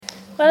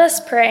Let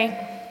us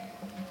pray.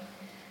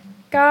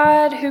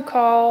 God, who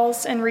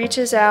calls and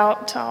reaches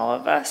out to all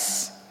of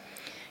us,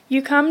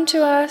 you come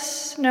to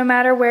us no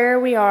matter where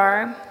we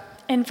are,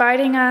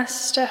 inviting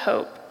us to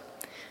hope.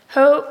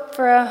 Hope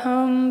for a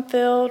home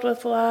filled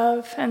with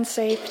love and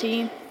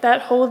safety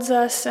that holds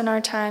us in our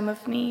time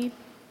of need.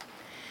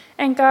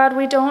 And God,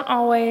 we don't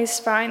always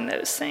find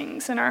those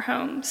things in our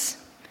homes.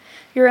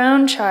 Your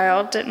own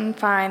child didn't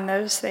find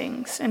those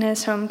things in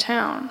his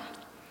hometown.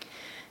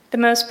 The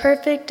most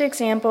perfect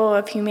example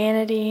of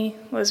humanity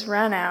was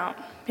run out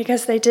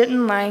because they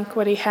didn't like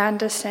what he had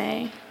to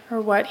say or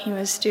what he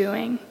was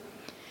doing.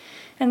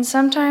 And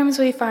sometimes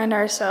we find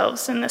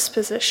ourselves in this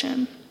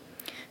position.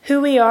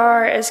 Who we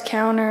are is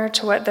counter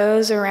to what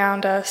those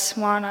around us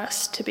want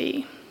us to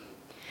be.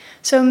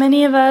 So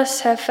many of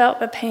us have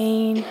felt the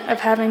pain of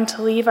having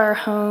to leave our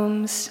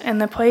homes and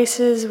the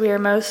places we are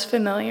most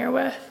familiar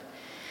with.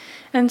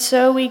 And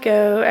so we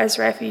go as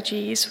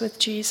refugees with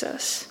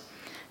Jesus,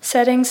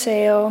 setting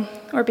sail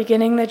or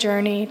beginning the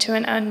journey to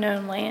an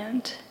unknown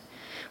land.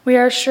 We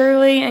are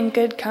surely in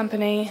good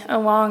company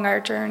along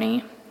our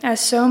journey, as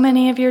so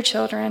many of your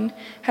children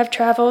have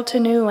traveled to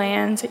new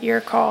lands at your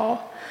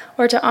call,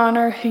 or to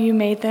honor who you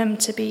made them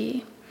to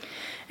be.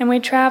 And we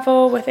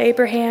travel with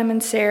Abraham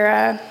and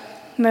Sarah,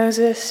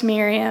 Moses,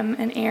 Miriam,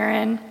 and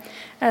Aaron,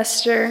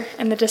 Esther,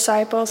 and the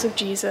disciples of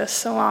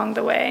Jesus along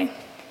the way.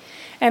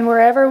 And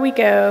wherever we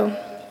go,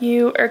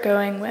 you are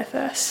going with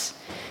us.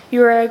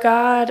 You are a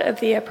God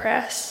of the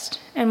oppressed,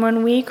 and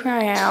when we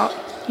cry out,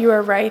 you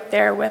are right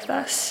there with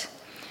us.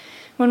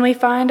 When we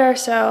find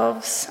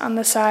ourselves on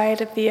the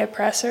side of the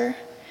oppressor,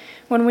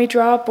 when we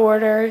draw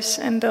borders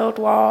and build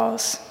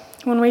walls,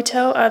 when we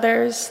tell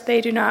others they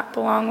do not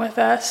belong with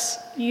us,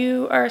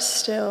 you are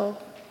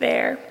still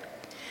there,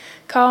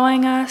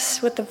 calling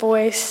us with the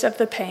voice of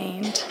the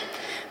pained,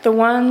 the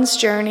ones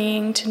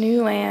journeying to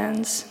new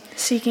lands,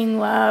 seeking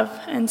love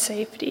and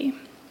safety.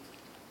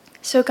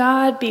 So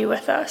God, be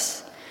with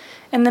us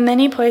in the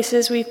many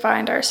places we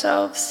find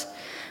ourselves,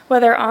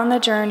 whether on the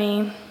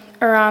journey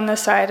or on the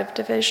side of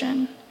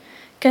division.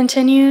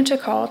 Continue to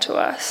call to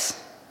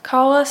us.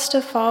 Call us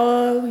to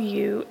follow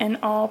you in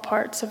all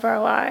parts of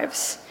our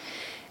lives.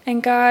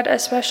 And God,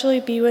 especially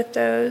be with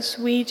those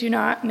we do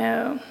not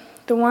know,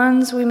 the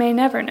ones we may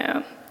never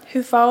know,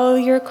 who follow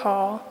your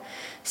call,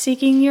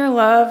 seeking your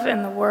love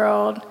in the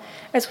world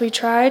as we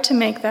try to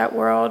make that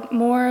world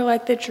more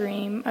like the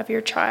dream of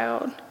your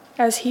child.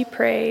 As he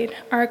prayed,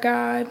 Our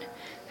God,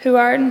 who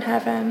art in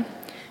heaven,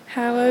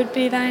 hallowed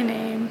be thy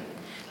name.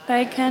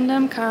 Thy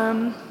kingdom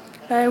come,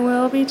 thy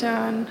will be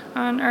done,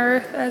 on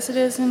earth as it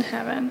is in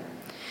heaven.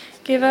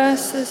 Give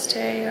us this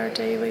day our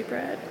daily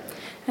bread,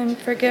 and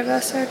forgive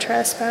us our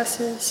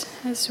trespasses,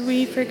 as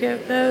we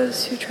forgive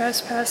those who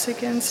trespass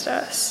against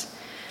us.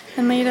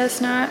 And lead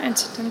us not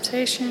into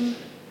temptation,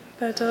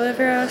 but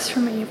deliver us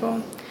from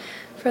evil.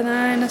 For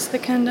thine is the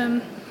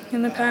kingdom,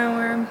 and the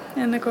power,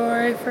 and the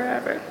glory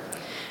forever.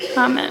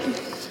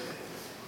 Amen.